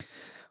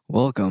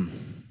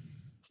Welcome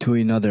to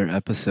another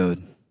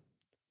episode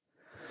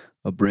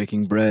of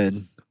Breaking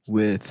Bread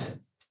with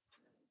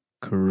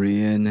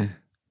Korean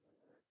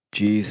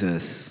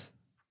Jesus.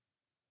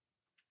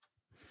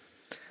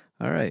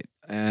 All right,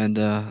 and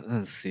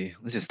let's see.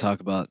 Let's just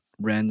talk about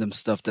random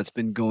stuff that's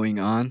been going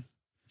on.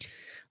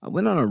 I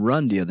went on a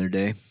run the other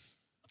day,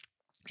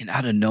 and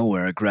out of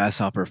nowhere, a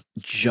grasshopper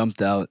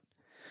jumped out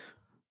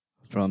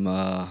from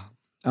I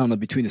don't know,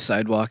 between the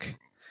sidewalk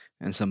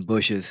and some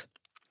bushes,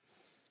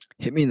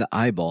 hit me in the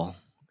eyeball,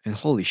 and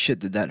holy shit,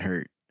 did that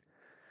hurt!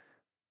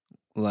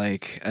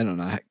 Like I don't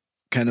know, I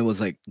kind of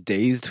was like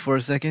dazed for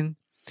a second.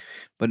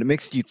 But it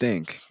makes you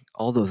think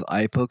all those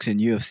eye pokes in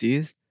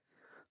UFCs.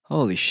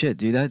 Holy shit,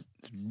 dude, that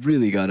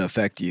really gotta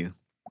affect you.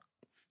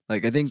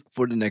 Like, I think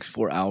for the next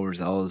 4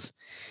 hours, I was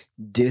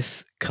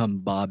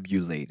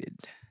discombobulated.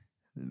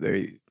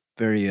 Very,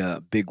 very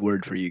big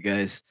word for you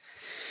guys.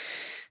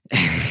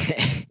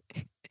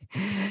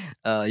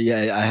 Yeah,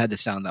 I had to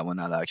sound that one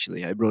out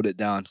actually. I wrote it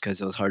down because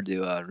it was hard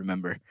to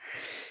remember.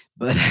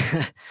 But,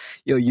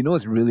 yo, you know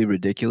what's really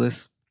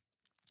ridiculous?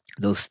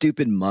 Those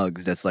stupid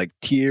mugs that's like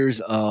tears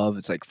of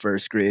it's like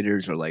first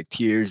graders or like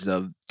tears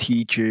of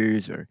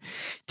teachers or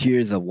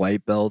tears of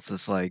white belts.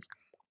 It's like,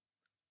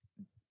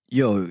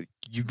 yo,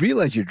 you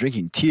realize you're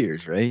drinking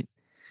tears, right?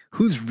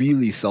 Who's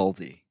really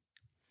salty?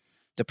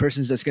 The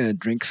person's that's gonna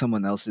drink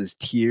someone else's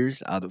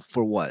tears out of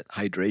for what?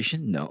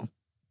 Hydration? No.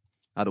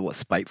 Out of what?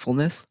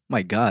 Spitefulness?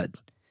 My God.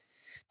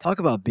 Talk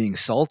about being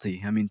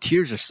salty. I mean,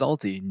 tears are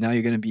salty. Now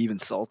you're gonna be even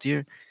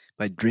saltier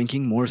by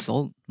drinking more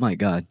salt? My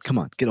God. Come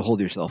on, get a hold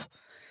of yourself.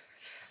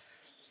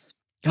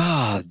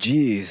 Ah,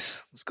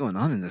 jeez. What's going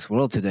on in this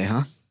world today,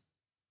 huh?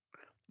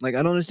 Like,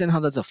 I don't understand how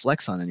that's a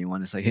flex on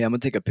anyone. It's like, hey, I'm gonna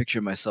take a picture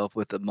of myself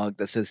with a mug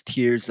that says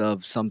tears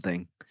of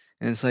something.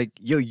 And it's like,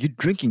 yo, you're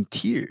drinking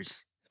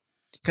tears.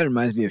 Kind of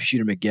reminds me of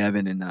Shooter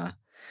McGavin in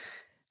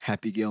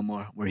Happy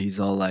Gilmore, where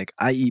he's all like,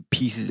 I eat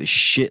pieces of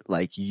shit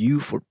like you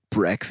for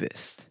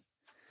breakfast.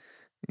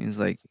 And he's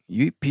like,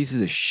 you eat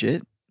pieces of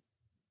shit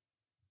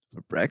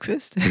for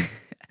breakfast?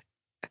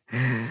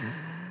 I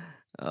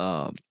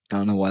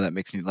don't know why that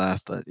makes me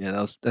laugh, but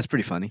yeah, that's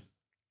pretty funny.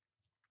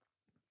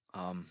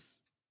 Um,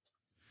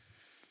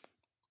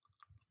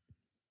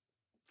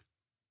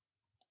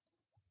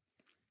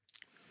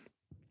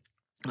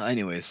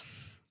 anyways,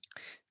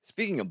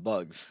 speaking of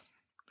bugs,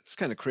 it's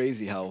kind of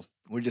crazy how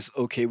we're just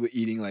okay with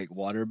eating like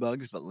water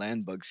bugs, but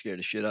land bugs scare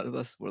the shit out of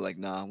us. We're like,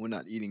 nah, we're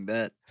not eating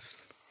that.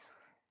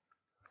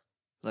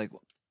 Like,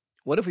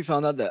 what if we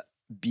found out that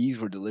bees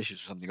were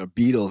delicious or something, or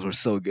beetles were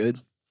so good?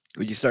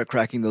 Would you start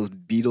cracking those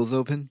beetles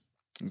open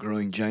and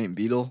growing giant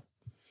beetle?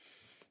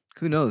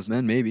 Who knows,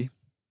 man? Maybe.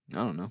 I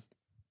don't know.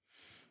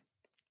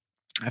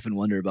 I often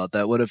wonder about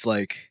that. What if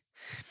like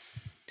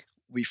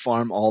we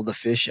farm all the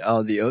fish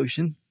out of the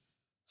ocean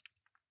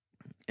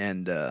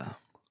and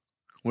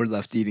we're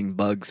left eating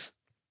bugs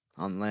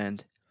on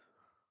land?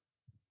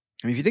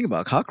 I mean, if you think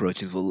about it,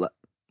 cockroaches will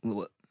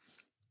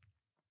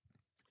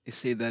they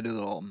say that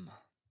it'll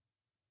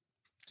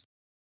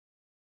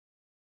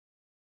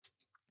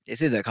they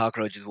say that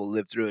cockroaches will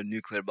live through a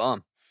nuclear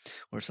bomb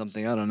or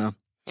something. I don't know.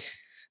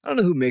 I don't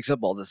know who makes up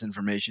all this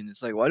information.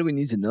 It's like, why do we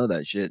need to know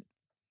that shit?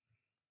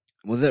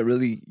 Was that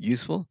really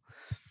useful?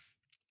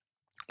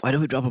 Why did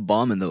we drop a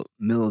bomb in the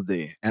middle of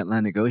the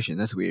Atlantic Ocean?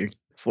 That's weird.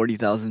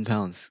 40,000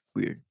 pounds.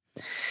 Weird.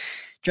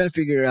 Trying to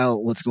figure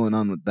out what's going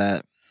on with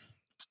that.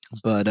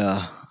 But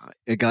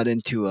it got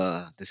into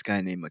this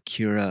guy named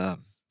Akira.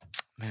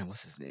 Man,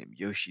 what's his name?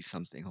 Yoshi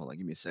something. Hold on,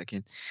 give me a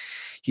second.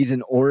 He's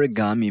an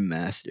origami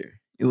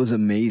master. It was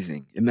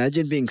amazing.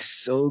 Imagine being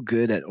so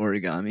good at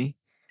origami,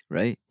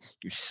 right?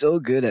 You're so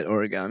good at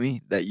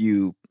origami that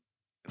you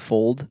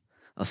fold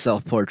a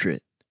self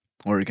portrait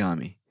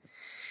origami.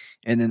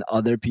 And then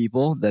other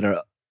people that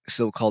are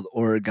so called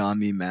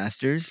origami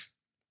masters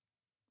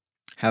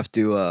have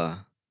to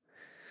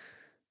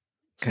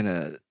kind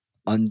of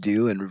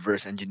undo and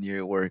reverse engineer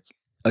your work.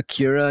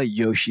 Akira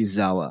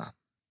Yoshizawa.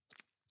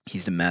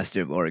 He's the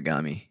master of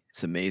origami.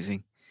 It's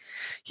amazing.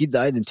 He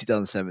died in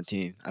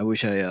 2017. I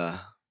wish I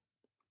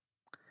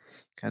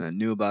kind of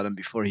knew about him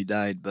before he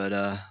died, but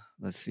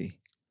let's see.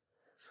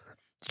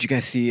 Did you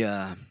guys see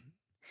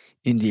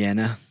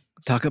Indiana?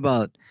 Talk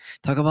about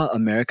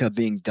America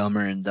being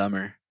dumber and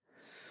dumber.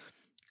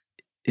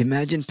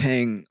 Imagine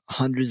paying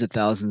hundreds of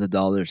thousands of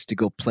dollars to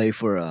go play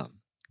for a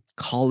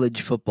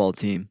college football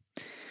team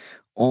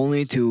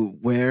only to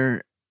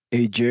wear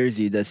a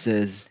jersey that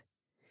says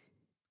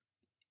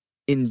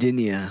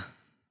Indiana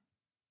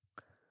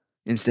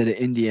instead of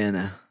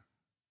Indiana.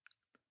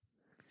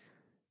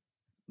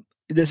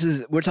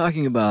 We're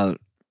talking about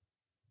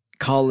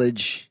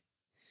college.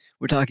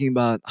 We're talking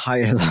about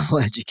higher level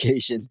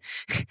education.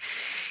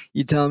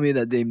 You tell me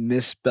that they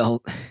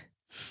misspelled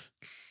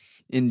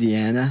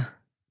Indiana.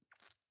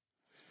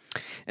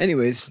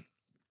 Anyways,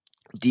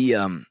 the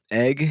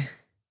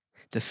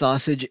the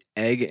sausage,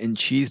 egg, and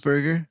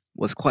cheeseburger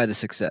was quite a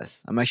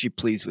success. I'm actually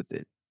pleased with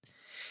it.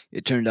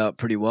 It turned out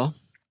pretty well.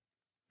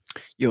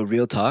 Yo,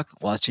 real talk,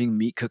 watching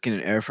meat cook in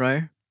an air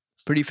fryer,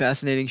 pretty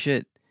fascinating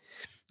shit.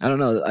 I don't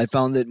know. I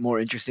found it more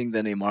interesting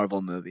than a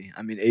Marvel movie.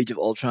 I mean, Age of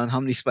Ultron. How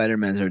many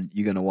Spider-Mans are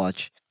you gonna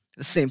watch?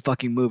 The same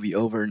fucking movie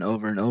over and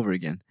over and over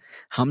again.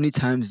 How many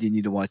times do you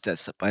need to watch that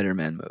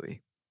Spider-Man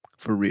movie?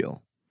 For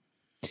real.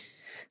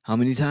 How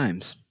many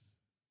times?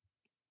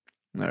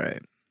 All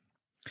right.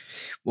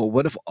 Well,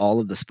 what if all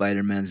of the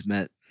Spider-Mans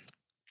met?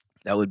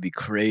 That would be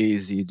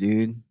crazy,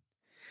 dude.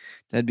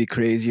 That'd be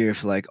crazier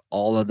if like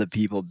all of the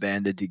people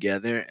banded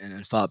together and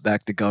then fought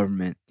back the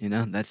government. You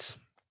know, that's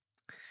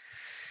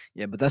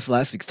yeah. But that's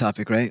last week's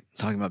topic, right?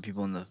 Talking about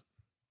people in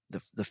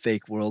the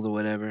fake world or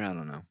whatever. I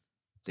don't know.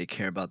 They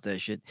care about that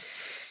shit.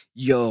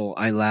 Yo,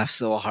 I laughed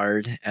so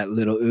hard at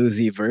little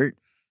Uzi Vert.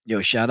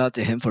 Yo, shout out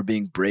to him for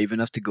being brave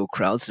enough to go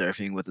crowd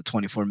surfing with a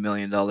 $24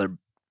 million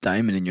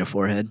diamond in your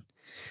forehead.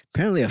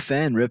 Apparently, a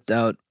fan ripped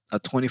out a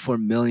 $24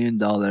 million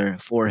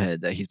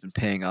forehead that he's been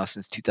paying off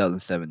since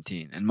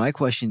 2017. And my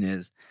question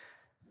is,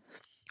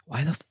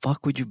 why the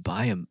fuck would you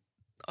buy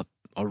a,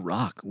 a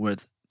rock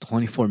worth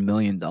 $24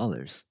 million?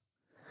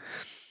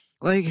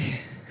 Like,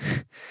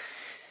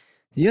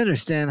 do you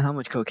understand how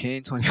much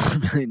cocaine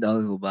 $24 million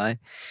will buy?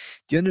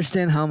 Do you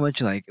understand how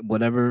much like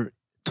whatever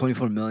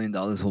 $24 million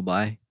will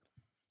buy?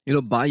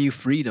 It'll buy you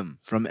freedom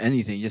from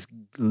anything. Just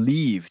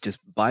leave. Just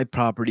buy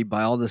property,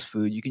 buy all this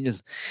food. You can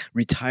just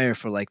retire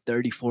for like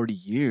 30, 40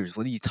 years.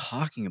 What are you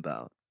talking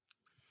about?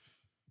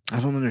 I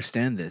don't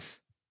understand this.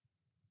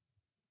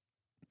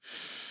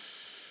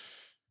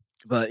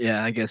 But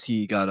yeah, I guess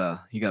he got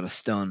a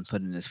stone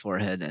put in his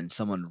forehead and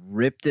someone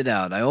ripped it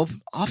out. I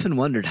often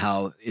wondered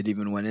how it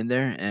even went in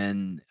there,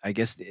 and I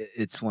guess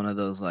it's one of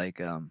those like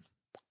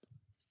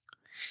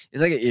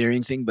it's like an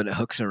earring thing, but it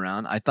hooks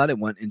around. I thought it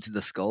went into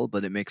the skull,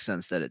 but it makes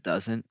sense that it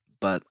doesn't.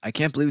 But I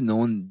can't believe no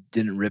one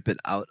didn't rip it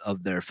out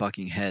of their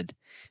fucking head.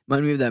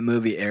 Remind me of that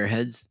movie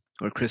Airheads,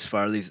 where Chris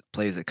Farley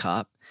plays a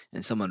cop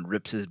and someone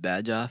rips his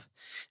badge off,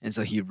 and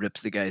so he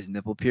rips the guy's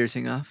nipple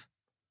piercing off.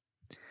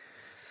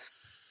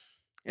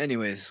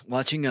 Anyways,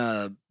 watching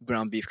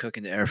ground beef cook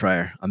in the air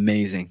fryer,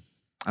 amazing.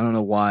 I don't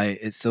know why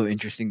it's so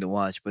interesting to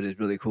watch, but it's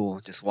really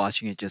cool. Just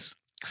watching it just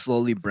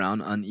slowly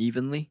brown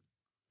unevenly.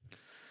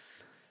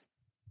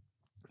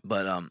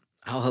 But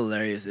how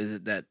hilarious is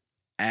it that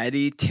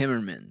Addie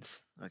Timmermans,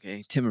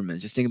 okay, Timmermans,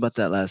 just think about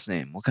that last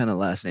name. What kind of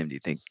last name do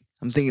you think?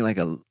 I'm thinking like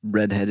a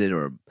redheaded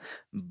or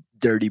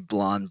dirty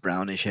blonde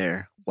brownish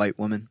hair white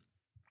woman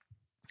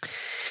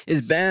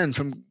is banned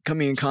from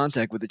coming in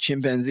contact with a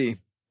chimpanzee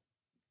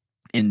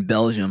in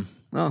Belgium.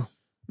 Oh,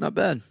 not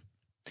bad.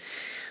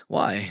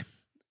 Why?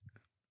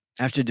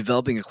 After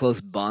developing a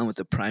close bond with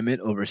the primate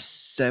over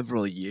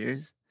several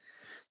years,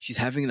 she's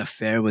having an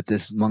affair with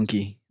this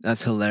monkey.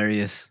 That's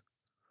hilarious.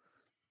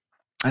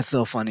 That's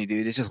so funny,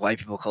 dude. It's just white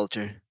people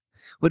culture.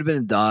 Would have been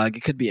a dog.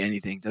 It could be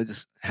anything. They'll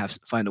just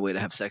find a way to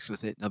have sex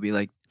with it. They'll be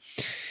like,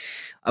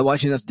 I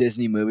watch enough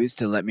Disney movies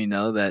to let me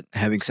know that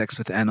having sex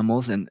with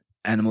animals and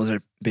animals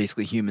are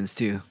basically humans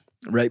too.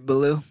 Right,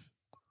 Baloo?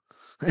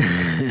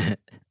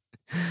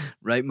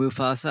 Right,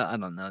 Mufasa? I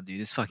don't know,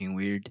 dude. It's fucking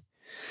weird.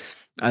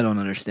 I don't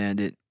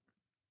understand it.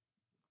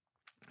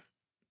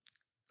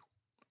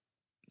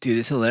 Dude,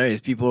 it's hilarious.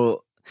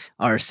 People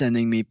are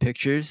sending me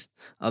pictures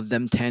of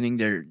them tanning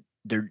their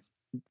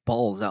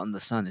balls out in the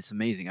sun. It's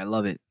amazing. I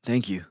love it.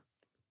 Thank you.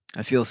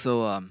 I feel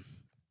so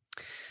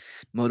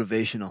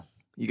motivational.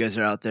 You guys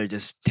are out there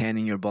just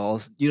tanning your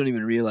balls. You don't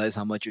even realize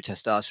how much your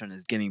testosterone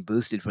is getting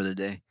boosted for the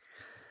day.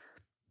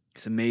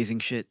 It's amazing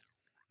shit.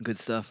 Good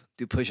stuff.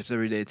 Do push-ups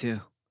every day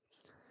too.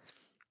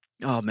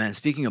 Oh man,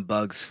 speaking of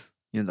bugs,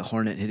 the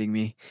hornet hitting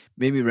me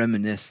made me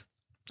reminisce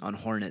on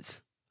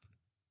hornets.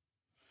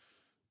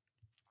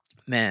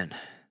 Man,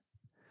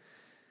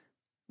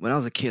 when I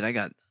was a kid, I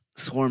got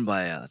swarmed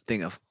by a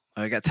thing of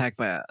I got attacked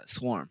by a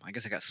swarm. I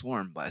guess I got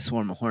swarmed by a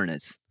swarm of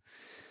hornets.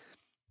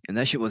 And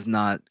that shit was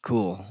not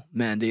cool.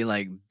 Man, they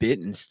like bit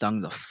and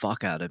stung the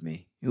fuck out of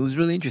me. It was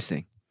really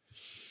interesting.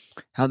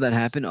 How that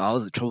happened? Oh, I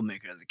was a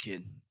troublemaker as a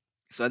kid.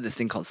 So I had this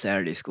thing called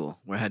Saturday school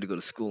where I had to go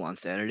to school on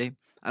Saturday.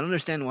 I don't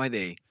understand why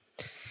they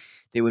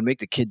would make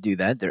the kid do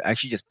that. They're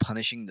actually just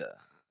punishing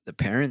the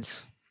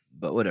parents.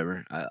 But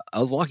whatever. I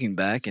was walking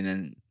back and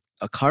then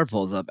a car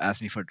pulls up,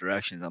 asks me for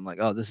directions. I'm like,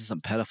 oh, this is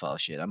some pedophile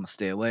shit. I'm gonna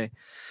stay away.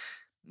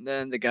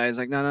 Then the guy's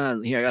like, no, no,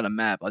 no, here, I got a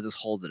map. I'll just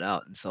hold it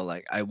out. And so,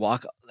 like, I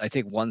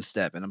take one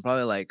step, and I'm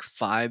probably like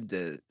 5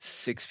 to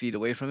 6 feet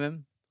away from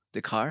him,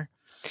 the car.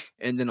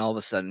 And then all of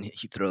a sudden,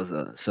 he throws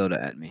a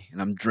soda at me, and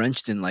I'm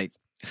drenched in like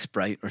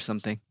Sprite or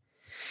something.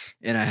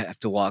 And I have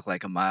to walk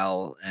like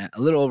a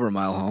little over a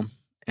mile home.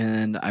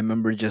 And I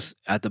remember just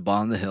at the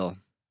bottom of the hill,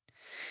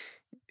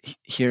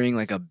 hearing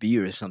like a bee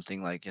or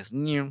something like just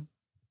meow,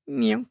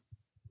 meow,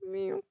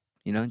 meow.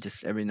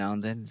 Just every now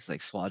and then, it's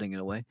like swatting it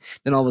away.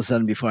 Then all of a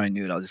sudden, before I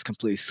knew it, I was just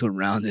completely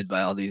surrounded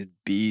by all these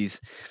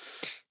bees.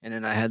 And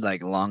then I had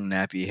like long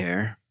nappy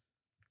hair,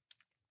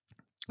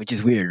 which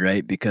is weird,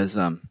 right? Because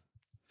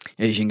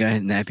Asian guy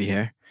had nappy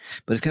hair.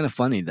 But it's kind of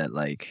funny that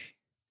like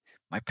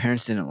my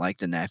parents didn't like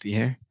the nappy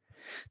hair.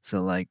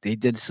 So like they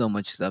did so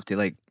much stuff. They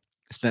like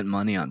spent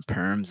money on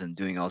perms and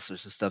doing all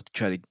sorts of stuff to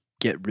try to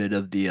get rid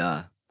of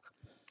the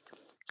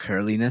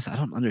curliness. I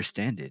don't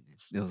understand it.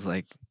 It was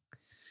like,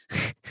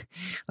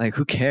 like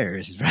who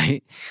cares,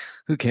 right?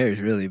 Who cares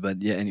really?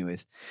 But yeah,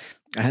 anyways,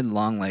 I had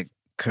long, like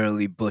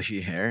curly,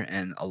 bushy hair,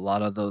 and a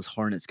lot of those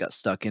hornets got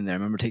stuck in there. I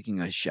remember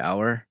taking a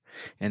shower,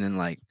 and then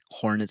like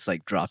hornets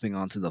like dropping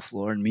onto the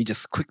floor, and me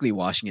just quickly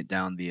washing it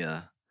down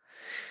the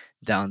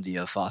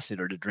faucet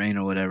or the drain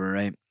or whatever.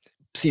 Right?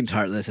 Seemed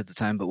heartless at the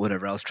time, but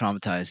whatever. I was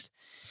traumatized.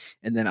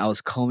 And then I was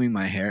combing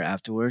my hair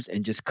afterwards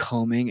and just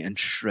combing and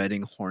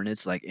shredding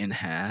hornets like in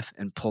half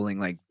and pulling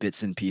like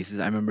bits and pieces.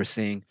 I remember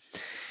seeing a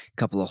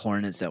couple of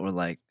hornets that were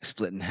like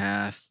split in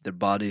half, their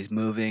bodies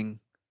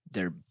moving,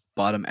 their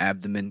bottom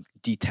abdomen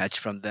detached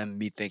from them.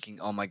 Me thinking,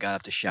 oh my God, I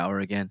have to shower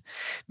again.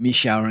 Me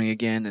showering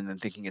again and then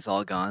thinking it's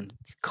all gone.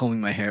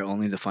 Combing my hair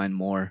only to find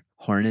more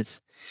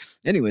hornets.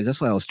 Anyways, that's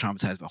why I was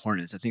traumatized by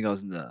hornets. I think I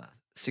was in the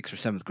 6th or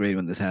 7th grade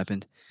when this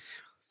happened.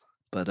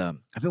 But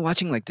I've been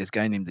watching like this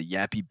guy named the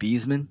Yappy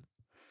Beesman.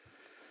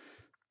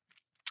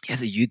 He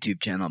has a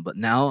YouTube channel, but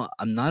now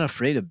I'm not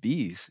afraid of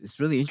bees. It's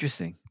really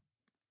interesting.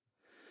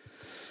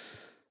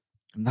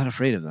 I'm not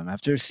afraid of them.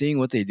 After seeing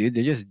what they do,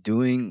 they're just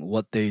doing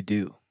what they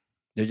do.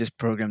 They're just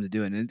programmed to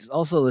do it. And it's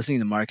also listening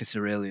to Marcus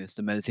Aurelius,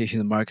 the meditation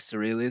of Marcus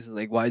Aurelius.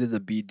 Like, why does a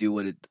bee do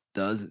what it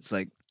does? It's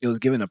like it was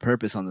given a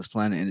purpose on this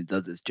planet and it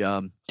does its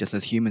job, just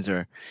as humans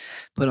are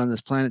put on this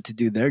planet to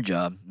do their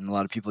job. And a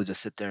lot of people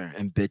just sit there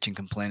and bitch and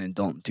complain and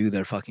don't do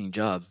their fucking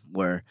job,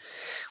 where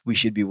we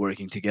should be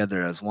working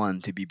together as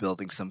one to be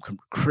building some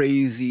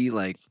crazy,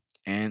 like,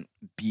 ant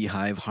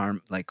beehive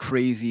harm, like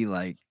crazy,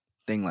 like,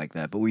 thing like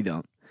that. But we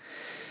don't.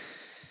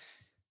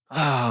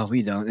 Ah,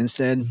 we don't.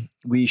 Instead,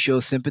 we show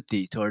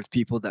sympathy towards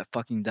people that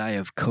fucking die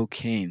of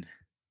cocaine,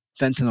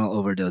 fentanyl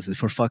overdoses.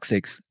 For fuck's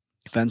sakes,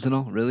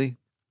 fentanyl, really?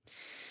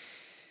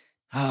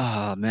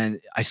 Ah, man,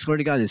 I swear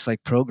to God, it's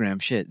like program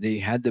shit. They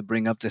had to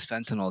bring up this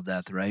fentanyl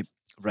death, right?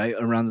 Right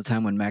around the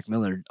time when Mac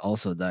Miller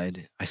also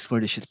died. I swear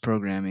this shit's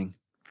programming.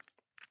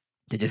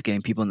 They're just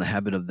getting people in the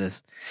habit of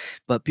this.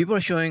 But people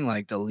are showing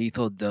like the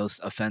lethal dose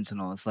of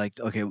fentanyl. It's like,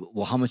 okay,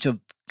 well, how much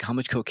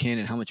cocaine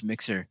and how much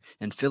mixer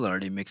and filler are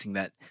they mixing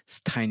that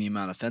tiny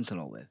amount of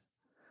fentanyl with,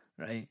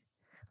 right?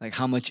 Like,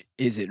 how much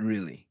is it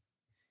really?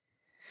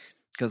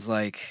 Because,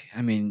 like,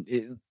 I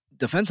mean,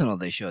 the fentanyl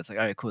they show, it's like,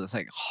 all right, cool. It's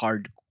like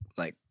hard,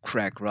 like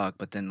crack rock.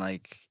 But then,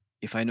 like,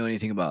 if I know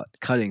anything about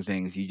cutting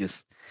things, you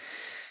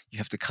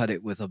have to cut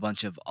it with a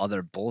bunch of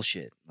other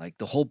bullshit. Like,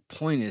 the whole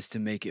point is to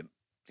make it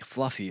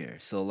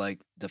fluffier. So, like,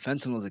 the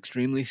fentanyl is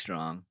extremely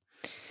strong,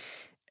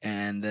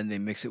 and then they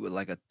mix it with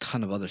like a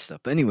ton of other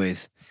stuff. But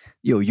anyways,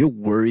 yo, you're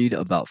worried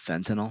about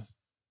fentanyl?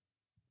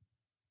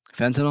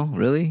 Fentanyl,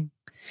 really?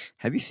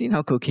 Have you seen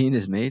how cocaine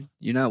is made?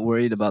 You're not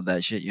worried about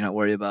that shit. You're not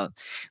worried about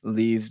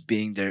leaves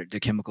being their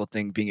chemical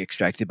thing being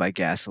extracted by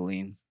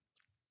gasoline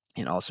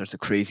and all sorts of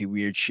crazy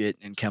weird shit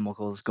and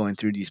chemicals going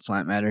through these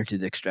plant matter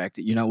to extract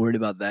it. You're not worried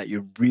about that.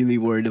 You're really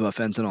worried about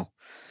fentanyl.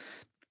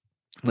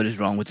 What is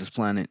wrong with this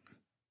planet?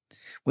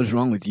 What is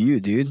wrong with you,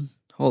 dude?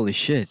 Holy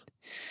shit.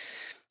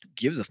 Who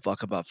gives a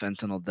fuck about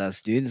fentanyl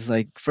deaths, dude? It's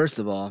like, first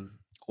of all,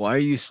 why are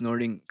you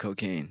snorting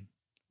cocaine?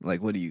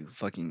 Like, what are you,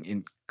 fucking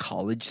in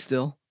college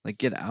still? Like,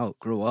 get out,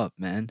 grow up,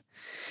 man.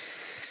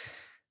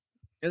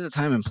 There's a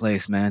time and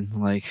place, man.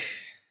 Like,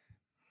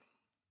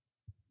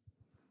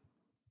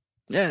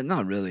 yeah,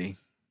 not really.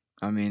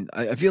 I mean,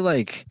 I feel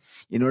like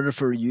in order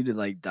for you to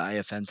like die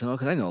of fentanyl,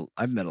 because I know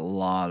I've met a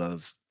lot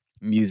of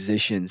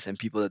musicians and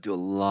people that do a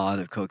lot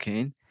of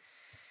cocaine,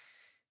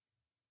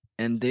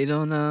 and they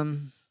have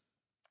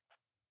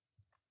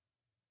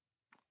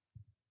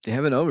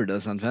an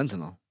overdose on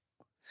fentanyl.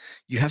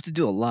 You have to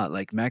do a lot.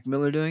 Like Mac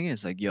Miller doing it,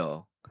 it's like,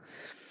 yo,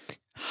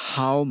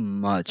 how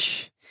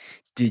much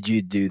did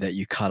you do that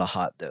you caught a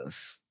hot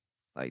dose?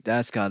 Like,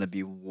 that's got to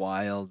be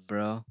wild,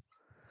 bro.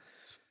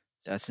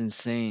 That's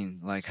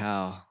insane. Like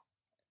how?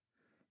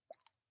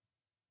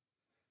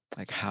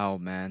 Like how,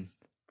 man?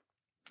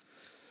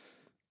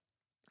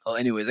 Oh,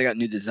 anyways, I got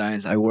new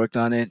designs. I worked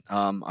on it.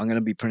 I'm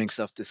gonna be printing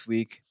stuff this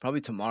week.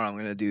 Probably tomorrow. I'm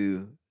gonna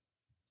do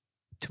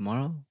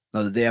tomorrow.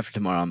 No, the day after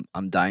tomorrow.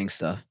 I'm dyeing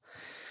stuff.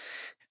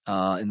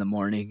 In the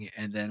morning,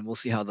 and then we'll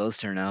see how those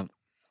turn out.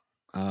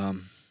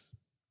 Um,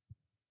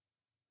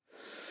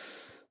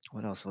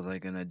 what else was I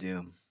gonna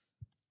do?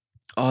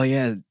 Oh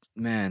yeah,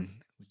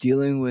 man,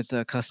 dealing with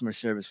customer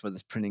service for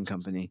this printing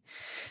company.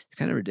 It's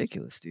kind of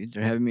ridiculous, dude.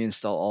 They're having me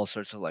install all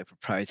sorts of like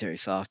proprietary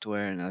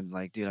software, and I'm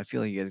like, dude, I feel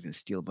like you guys are gonna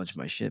steal a bunch of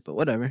my shit, but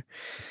whatever.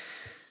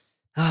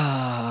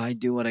 I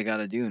do what I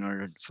gotta do in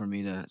order for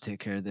me to take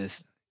care of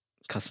this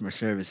customer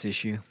service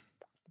issue.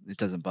 It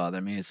doesn't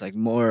bother me. It's like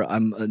more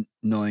I'm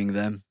annoying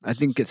them. I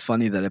think it's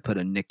funny that I put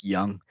a Nick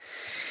Young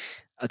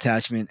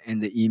attachment in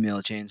the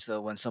email chain, so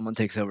when someone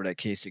takes over that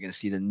case, you're gonna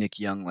see the Nick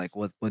Young. Like,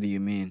 what do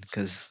you mean?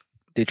 Because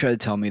they try to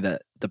tell me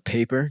that the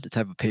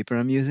type of paper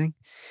I'm using,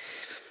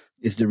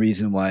 is the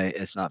reason why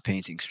it's not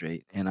painting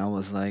straight. And I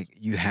was like,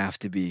 you have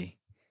to be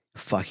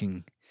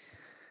fucking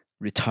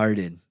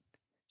retarded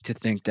to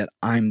think that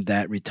I'm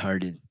that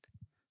retarded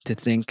to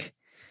think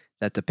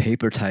that the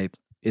paper type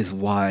is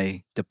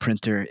why the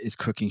printer is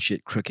crooking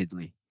shit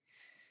crookedly.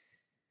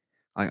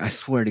 I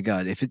swear to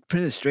God, if it's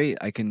printed straight,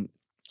 I can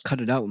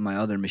cut it out with my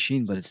other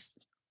machine, but it's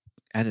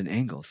at an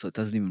angle, so it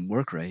doesn't even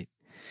work right.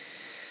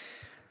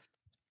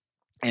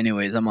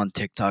 Anyways, I'm on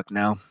TikTok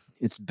now.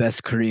 It's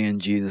best Korean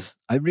Jesus.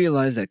 I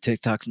realized that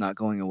TikTok's not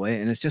going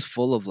away, and it's just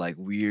full of like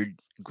weird,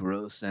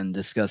 gross, and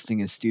disgusting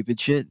and stupid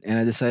shit. And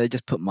I decided to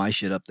just put my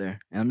shit up there,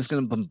 and I'm just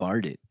gonna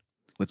bombard it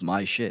with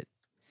my shit.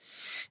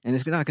 And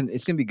it's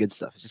gonna be good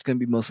stuff. It's just gonna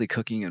be mostly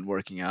cooking and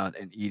working out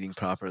and eating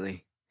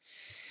properly.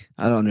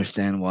 I don't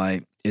understand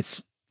why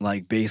it's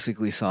like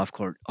basically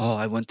softcore. Oh,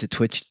 I went to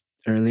Twitch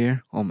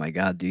earlier. Oh my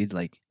god, dude!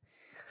 Like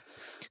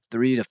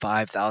 3 to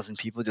 5 thousand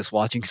people just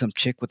watching some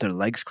chick with their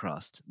legs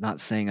crossed, not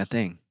saying a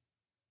thing.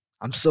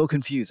 I'm so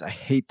confused. I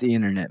hate the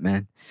internet,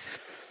 man.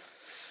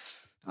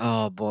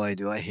 Oh boy,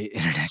 do I hate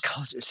internet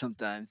culture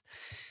sometimes.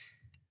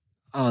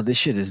 Oh, this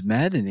shit is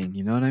maddening.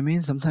 You know what I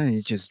mean? Sometimes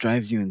it just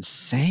drives you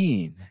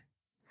insane.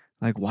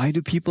 Like, why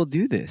do people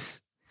do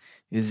this?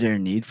 Is there a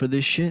need for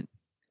this shit?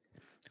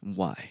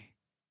 Why?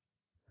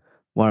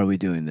 Why are we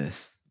doing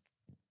this?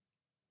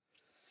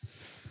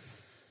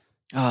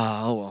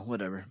 Oh well,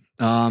 whatever.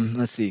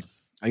 Let's see.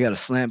 I got a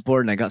slant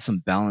board and I got some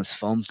balance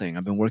foam thing.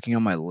 I've been working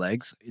on my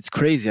legs. It's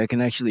crazy. I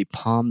can actually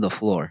palm the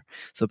floor.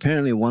 So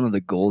apparently one of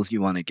the goals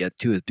you want to get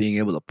to is being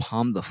able to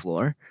palm the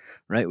floor,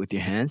 right, with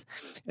your hands,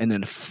 and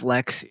then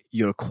flex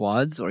your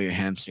quads or your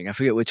hamstring. I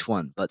forget which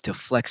one, but to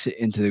flex it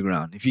into the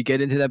ground. If you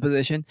get into that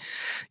position,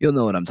 you'll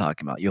know what I'm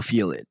talking about. You'll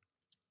feel it.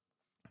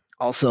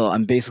 Also,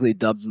 I'm basically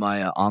dubbed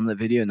my omelet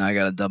video. Now I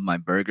gotta dub my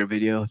burger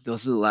video.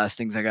 Those are the last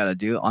things I gotta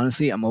do.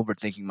 Honestly, I'm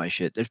overthinking my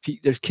shit.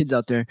 There's kids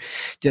out there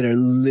that are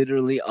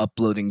literally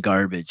uploading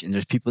garbage, and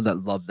there's people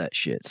that love that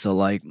shit. So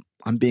like,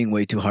 I'm being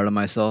way too hard on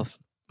myself.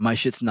 My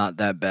shit's not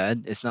that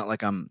bad. It's not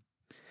like I'm.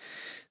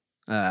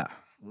 Uh,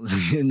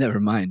 never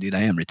mind, dude.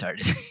 I am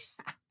retarded.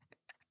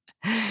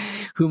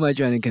 Who am I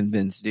trying to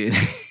convince, dude?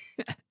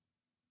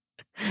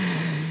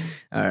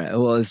 All right.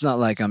 Well, it's not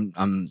like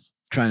I'm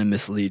trying to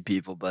mislead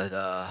people, but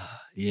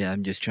yeah,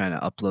 I'm just trying to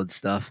upload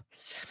stuff.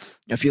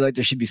 I feel like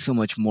there should be so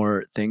much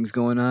more things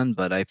going on,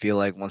 but I feel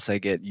like once I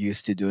get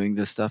used to doing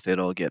this stuff,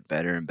 it'll get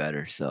better and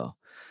better. So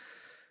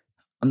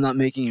I'm not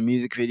making a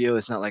music video.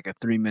 It's not like a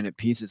 3 minute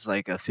piece. It's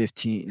like a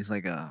 15. It's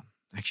like a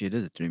actually it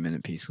is a 3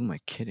 minute piece. Who am I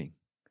kidding?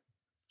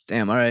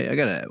 Damn. All right. I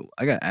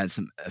gotta add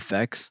some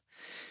effects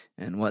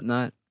and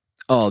whatnot.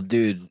 Oh,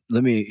 dude,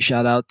 let me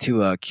shout out to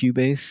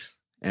Cubase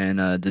and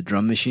the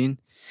drum machine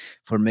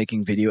for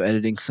making video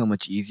editing so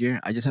much easier.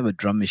 I just have a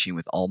drum machine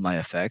with all my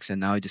effects, and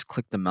now I just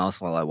click the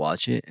mouse while I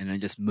watch it, and I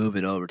just move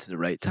it over to the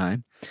right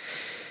time.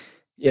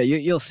 Yeah,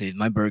 you'll see.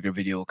 My burger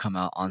video will come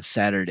out on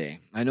Saturday.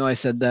 I know I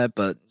said that,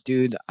 but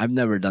dude, I've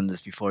never done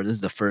this before. This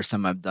is the first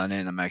time I've done it,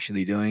 and I'm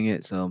actually doing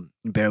it, so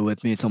bear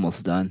with me. It's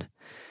almost done.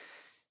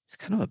 It's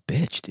kind of a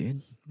bitch,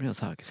 dude. Real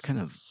talk. It's kind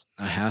of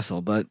a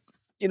hassle, but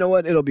you know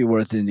what? It'll be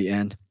worth it in the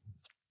end.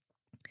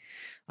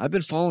 I've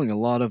been following a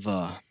lot of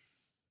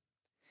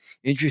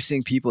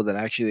interesting people that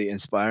actually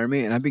inspire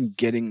me, and I've been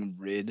getting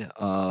rid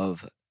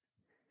of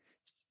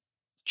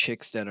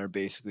chicks that are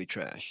basically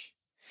trash.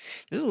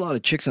 There's a lot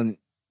of chicks on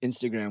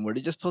Instagram where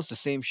they just post the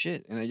same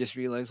shit, and I just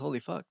realized, holy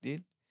fuck,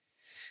 dude,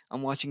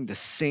 I'm watching the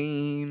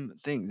same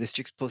thing. This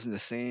chick's posting the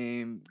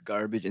same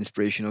garbage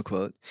inspirational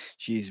quote.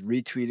 She's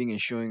retweeting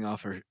and showing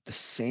off her the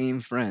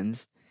same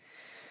friends.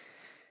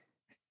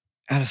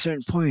 At a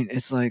certain point,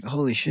 it's like,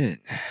 holy shit.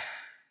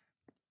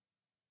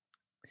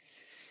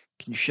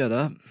 Can you shut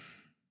up?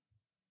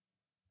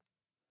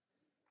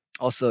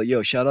 Also,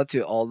 yo, shout out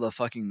to all the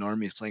fucking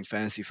normies playing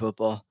fantasy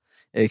football,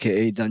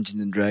 aka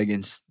Dungeons and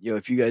Dragons. Yo,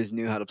 if you guys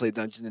knew how to play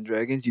Dungeons and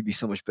Dragons, you'd be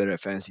so much better at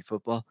fantasy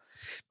football.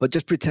 But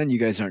just pretend you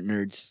guys aren't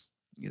nerds.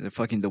 You're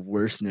fucking the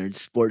worst nerds,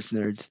 sports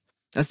nerds.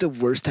 That's the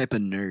worst type of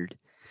nerd.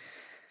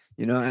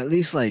 You know, at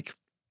least like,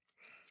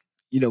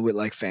 with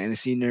like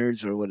fantasy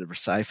nerds or whatever,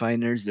 sci-fi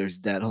nerds, there's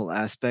that whole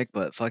aspect.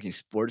 But fucking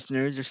sports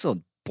nerds are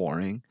so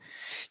boring.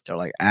 They're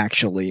like,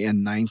 actually,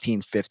 in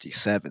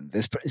 1957,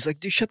 it's like,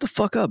 dude, shut the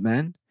fuck up,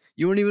 man.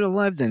 You weren't even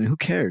alive then. Who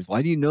cares?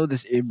 Why do you know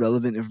this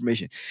irrelevant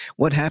information?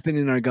 What happened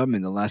in our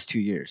government the last 2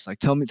 years? Like,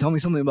 tell me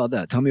something about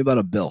that. Tell me about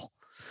a bill,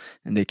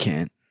 and they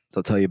can't.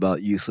 They'll tell you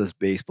about useless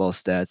baseball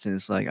stats, and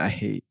it's like, I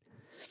hate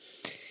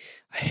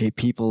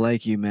people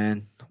like you,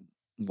 man.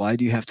 Why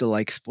do you have to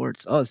like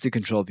sports? Oh, it's to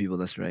control people.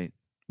 That's right.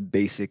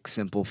 Basic,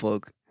 simple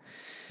folk.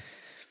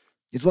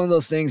 It's one of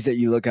those things that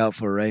you look out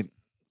for, right?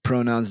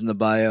 Pronouns in the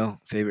bio,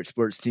 favorite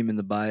sports team in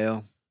the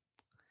bio.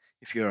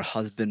 If you're a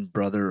husband,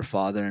 brother, or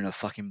father in a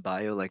fucking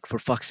bio, like for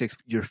fuck's sake,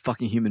 you're a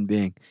fucking human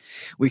being.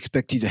 We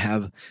expect you to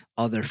have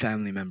other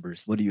family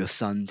members. What are you, a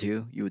son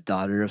too? You a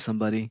daughter of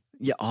somebody?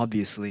 Yeah,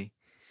 obviously.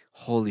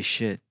 Holy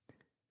shit.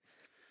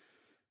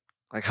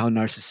 Like, how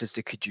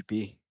narcissistic could you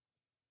be?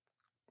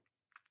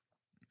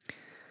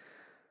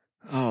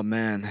 Oh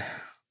man.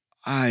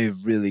 I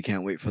really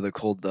can't wait for the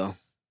cold though.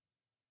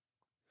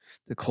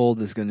 The cold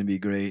is gonna be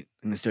great.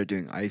 I'm gonna start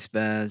doing ice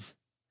baths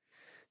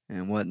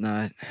and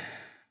whatnot.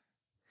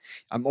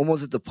 I'm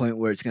almost at the point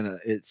where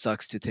it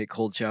sucks to take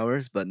cold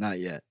showers, but not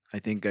yet. I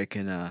think I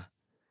can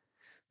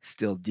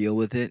still deal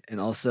with it. And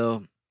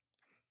also,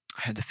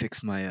 I had to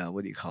fix my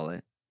what do you call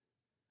it?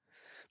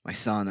 My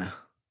sauna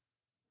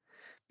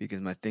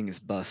because my thing is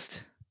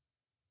bust.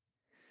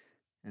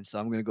 And so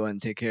I'm gonna go ahead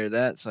and take care of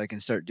that so I can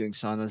start doing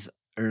saunas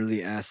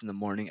early ass in the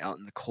morning out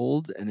in the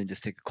cold and then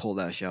just take a cold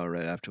ass shower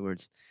right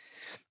afterwards.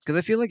 Because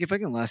I feel like if I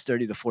can last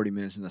 30 to 40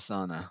 minutes in the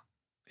sauna,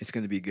 it's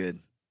gonna be good.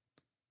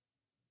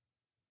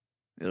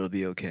 It'll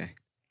be okay.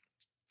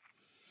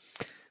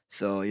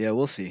 So yeah,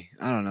 we'll see.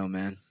 I don't know,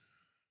 man.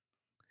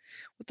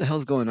 What the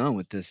hell's going on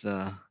with this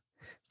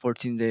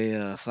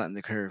 14-day flatten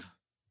the curve?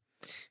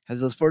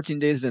 Has those 14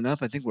 days been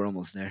up? I think we're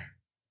almost there.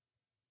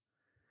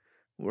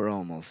 We're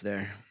almost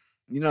there.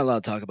 You're not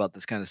allowed to talk about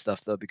this kind of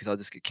stuff though because I'll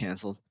just get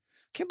canceled.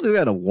 Can't believe we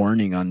got a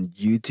warning on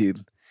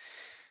YouTube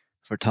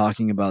for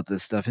talking about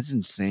this stuff. It's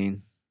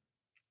insane.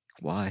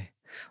 Why?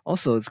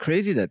 Also, it's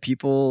crazy that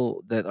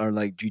people that are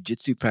like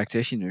jujitsu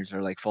practitioners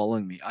are like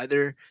following me.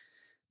 Either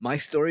my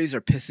stories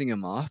are pissing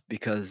them off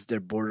because they're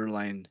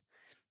borderline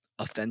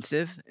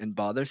offensive and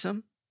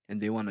bothersome and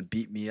they want to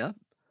beat me up,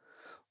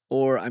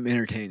 or I'm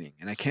entertaining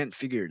and I can't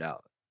figure it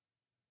out.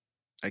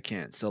 I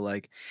can't. So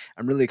like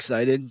I'm really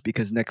excited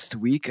because next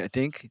week, I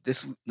think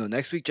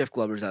next week Jeff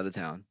Glover's out of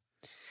town.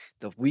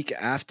 The week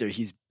after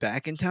he's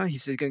back in town, he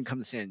said he's gonna come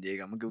to San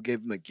Diego. I'm gonna go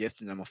give him a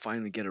gift and I'm gonna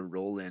finally get a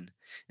roll in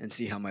and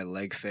see how my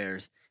leg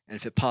fares. And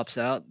if it pops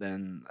out,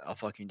 then I'll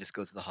fucking just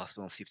go to the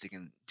hospital and see if they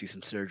can do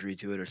some surgery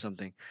to it or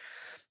something.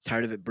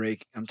 Tired of it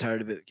I'm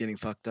tired of it getting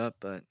fucked up,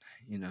 but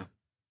you know,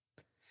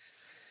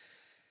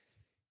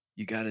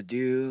 you gotta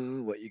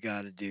do what you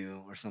gotta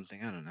do or something.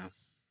 I don't know.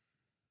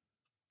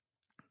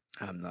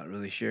 I'm not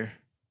really sure.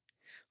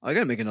 I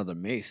gotta make another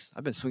mace.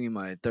 I've been swinging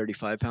my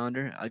 35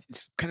 pounder.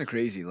 It's kind of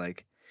crazy.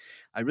 Like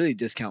I really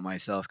discount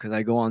myself because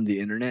I go on the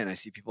internet and I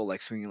see people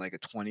like swinging like a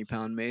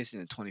 20-pound mace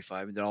and a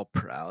 25, and they're all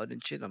proud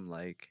and shit. I'm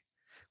like,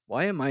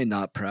 why am I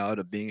not proud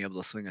of being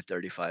able to swing a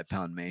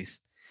 35-pound mace?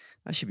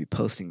 I should be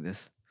posting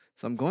this,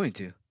 so I'm going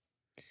to.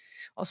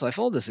 Also, I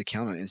follow this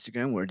account on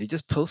Instagram where they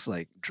just post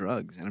like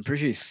drugs, and I'm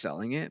pretty sure he's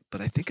selling it,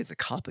 but I think it's a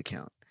cop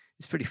account.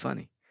 It's pretty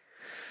funny.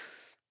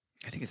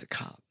 I think it's a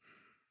cop.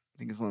 I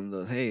think it's one of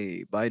those,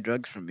 hey, buy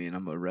drugs from me and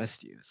I'm gonna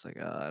arrest you. It's like,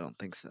 I don't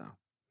think so.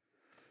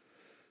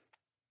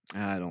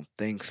 I don't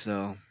think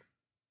so.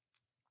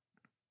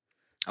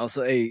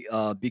 Also, hey,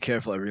 be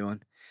careful,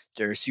 everyone.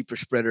 There are super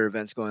spreader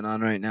events going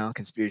on right now.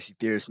 Conspiracy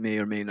theorists may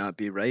or may not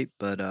be right,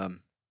 but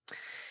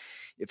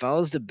if I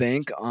was to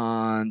bank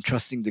on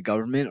trusting the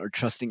government or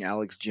trusting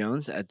Alex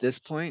Jones at this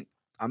point,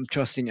 I'm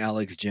trusting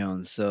Alex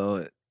Jones.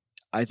 So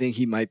I think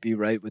he might be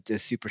right with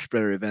this super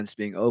spreader events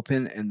being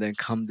open, and then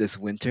come this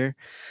winter,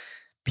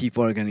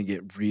 people are going to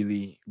get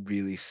really,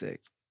 really sick.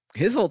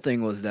 His whole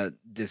thing was that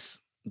this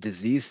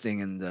disease thing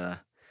in the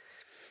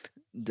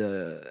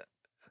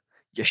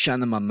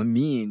Yashana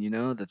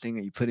Mamin, the thing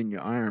that you put in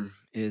your arm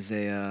is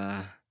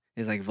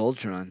like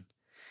Voltron,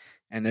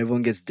 and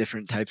everyone gets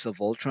different types of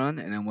Voltron,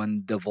 and then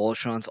when the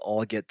Voltrons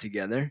all get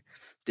together,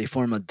 they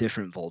form a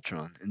different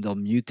Voltron, and they'll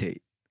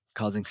mutate,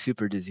 causing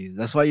super disease.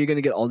 That's why you're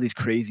gonna get all these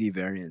crazy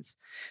variants.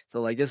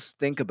 So like, just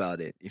think about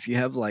it. If you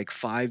have like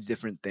 5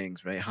 different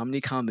things, right? How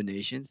many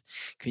combinations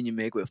can you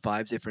make with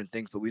 5 different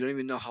things? But we don't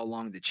even know how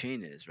long the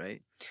chain is,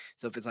 right?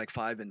 So if it's like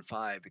 5 and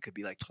 5, it could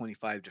be like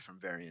 25 different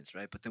variants,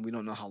 right? But then we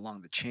don't know how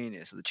long the chain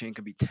is. So the chain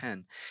could be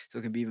 10. So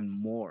it can be even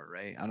more,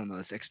 right? I don't know.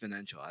 It's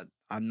exponential.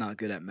 I'm not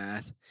good at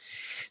math.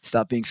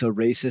 Stop being so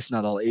racist.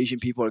 Not all Asian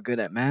people are good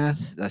at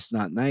math. That's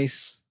not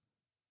nice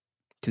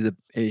to the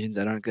Asians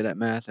that aren't good at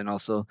math, and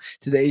also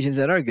to the Asians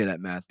that are good at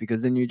math,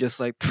 because then you're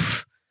just like,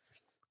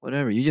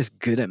 whatever. You're just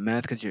good at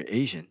math because you're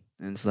Asian,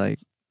 and it's like,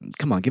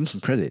 come on, give him some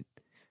credit.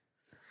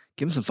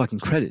 Give him some fucking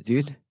credit,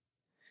 dude.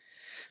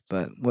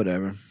 But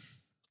whatever.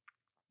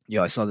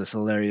 Yo, I saw this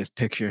hilarious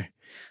picture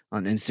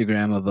on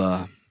Instagram of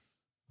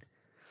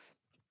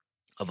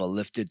a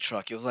lifted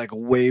truck. It was like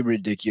way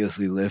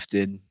ridiculously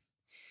lifted.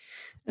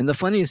 And the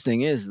funniest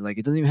thing is, like,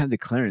 it doesn't even have the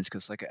clearance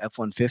because, like, a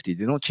F-150,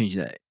 they don't change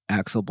that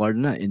axle bar.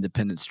 They're not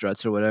independent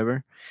struts or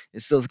whatever.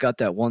 It still's got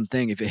that one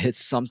thing. If it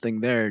hits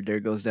something there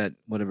goes that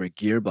whatever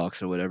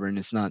gearbox or whatever, and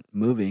it's not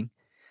moving.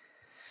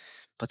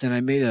 But then I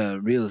made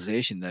a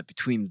realization that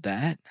between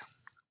that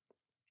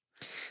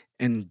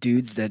and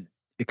dudes that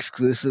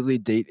exclusively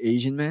date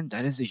Asian men,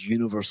 that is a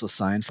universal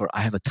sign for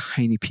I have a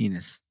tiny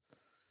penis.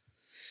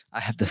 I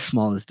have the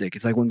smallest dick.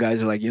 It's like when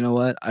guys are like, you know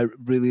what? I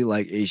really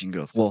like Asian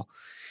girls. Well,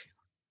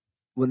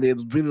 when they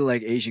really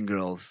like Asian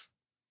girls,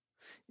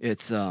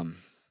 it's what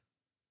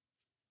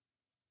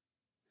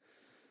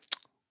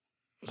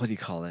do you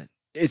call it?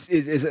 It's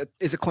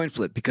a coin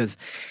flip because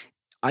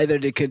either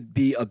they could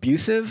be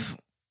abusive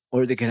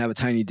or they can have a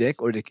tiny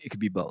dick, or it could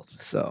be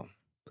both. So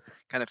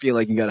kind of feel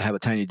like you got to have a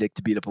tiny dick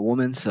to beat up a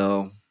woman.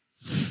 So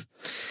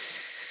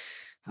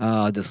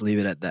I'll just leave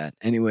it at that.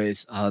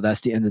 Anyways, that's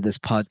the end of this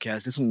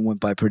podcast. This one went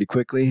by pretty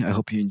quickly. I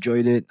hope you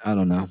enjoyed it. I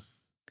don't know.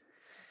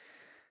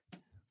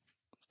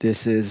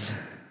 This is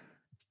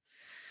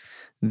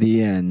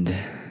the end.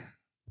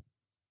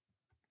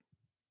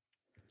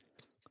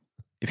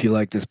 If you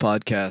like this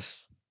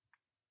podcast,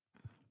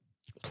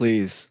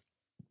 please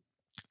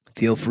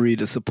feel free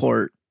to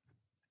support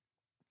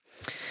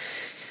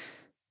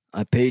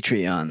at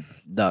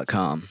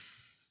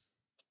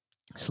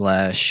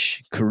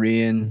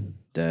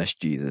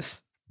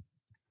patreon.com/Korean-Jesus.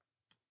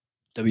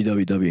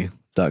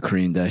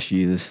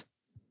 www.Korean-Jesus.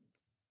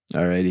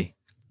 Alrighty.